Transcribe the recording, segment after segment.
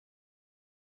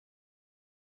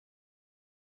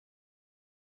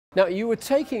Now, you were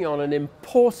taking on an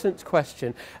important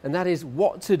question, and that is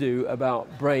what to do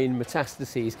about brain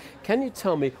metastases. Can you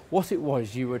tell me what it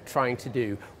was you were trying to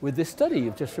do with this study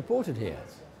you've just reported here?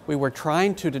 We were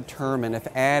trying to determine if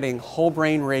adding whole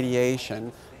brain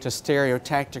radiation to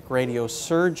stereotactic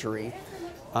radiosurgery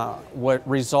what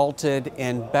resulted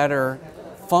in better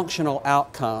functional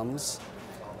outcomes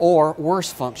or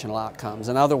worse functional outcomes.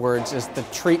 In other words, is the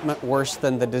treatment worse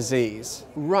than the disease?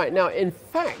 Right. Now, in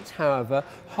fact, however,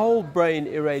 whole brain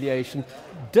irradiation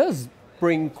does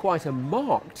bring quite a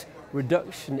marked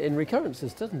reduction in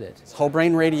recurrences, doesn't it? Whole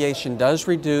brain radiation does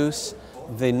reduce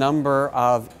the number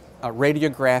of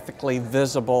radiographically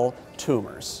visible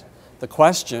tumors. The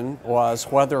question was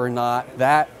whether or not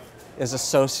that is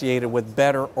associated with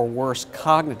better or worse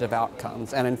cognitive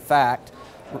outcomes, and in fact,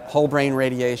 whole brain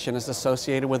radiation is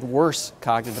associated with worse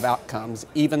cognitive outcomes,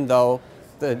 even though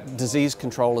the disease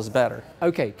control is better.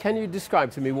 Okay, can you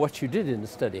describe to me what you did in the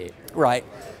study? Right.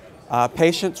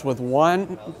 Patients with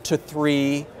 1 to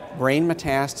 3 brain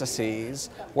metastases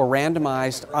were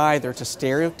randomized either to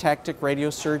stereotactic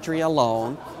radiosurgery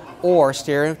alone or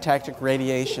stereotactic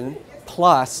radiation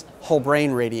plus whole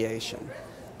brain radiation.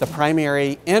 The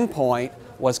primary endpoint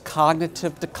was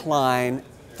cognitive decline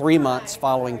 3 months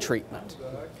following treatment.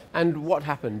 And what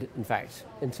happened, in fact,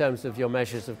 in terms of your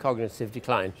measures of cognitive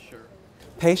decline? Sure.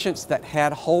 Patients that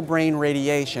had whole brain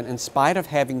radiation, in spite of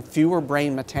having fewer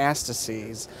brain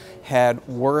metastases, had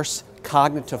worse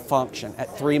cognitive function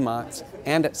at 3 months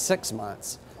and at 6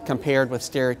 months compared with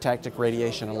stereotactic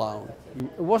radiation alone.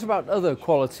 What about other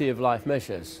quality of life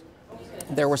measures?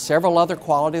 There were several other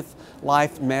quality of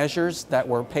life measures that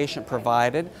were patient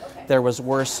provided. There was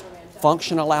worse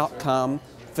functional outcome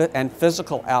and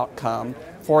physical outcome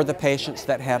for the patients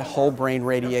that had whole brain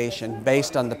radiation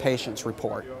based on the patient's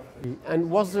report. And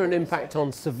was there an impact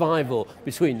on survival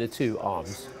between the two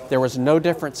arms? There was no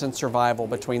difference in survival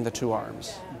between the two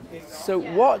arms. So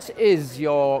what is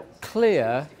your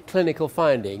clear clinical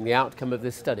finding, the outcome of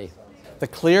this study? The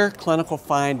clear clinical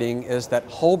finding is that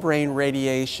whole brain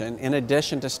radiation, in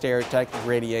addition to stereotactic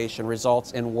radiation,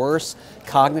 results in worse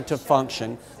cognitive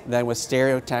function than with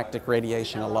stereotactic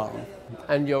radiation alone.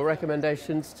 And your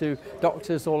recommendations to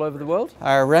doctors all over the world?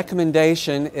 Our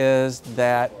recommendation is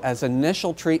that as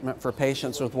initial treatment for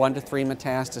patients with 1 to 3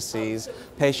 metastases,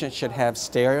 patients should have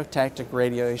stereotactic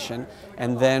radiation,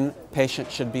 and then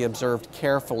patients should be observed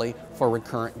carefully for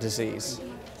recurrent disease.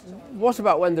 What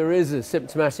about when there is a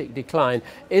symptomatic decline?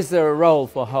 Is there a role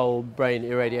for whole brain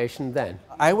irradiation then?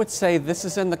 I would say this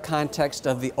is in the context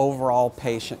of the overall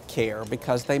patient care,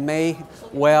 because they may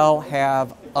well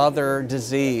have other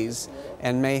disease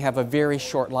and may have a very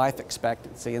short life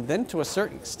expectancy, and then to a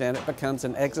certain extent it becomes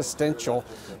an existential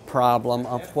problem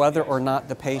of whether or not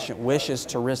the patient wishes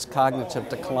to risk cognitive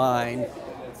decline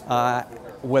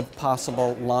with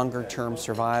possible longer-term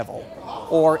survival.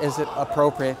 Or is it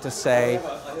appropriate to say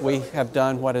we have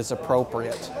done what is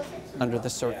appropriate under the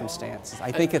circumstances?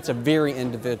 I think it's a very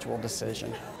individual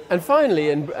decision. And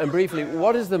finally, and briefly,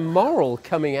 what is the moral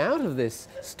coming out of this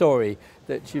story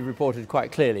that you reported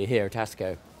quite clearly here at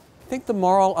ASCO? I think the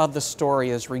moral of the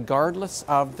story is, regardless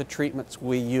of the treatments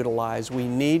we utilize, we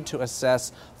need to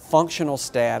assess functional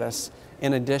status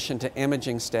in addition to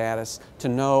imaging status to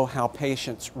know how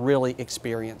patients really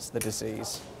experience the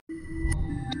disease.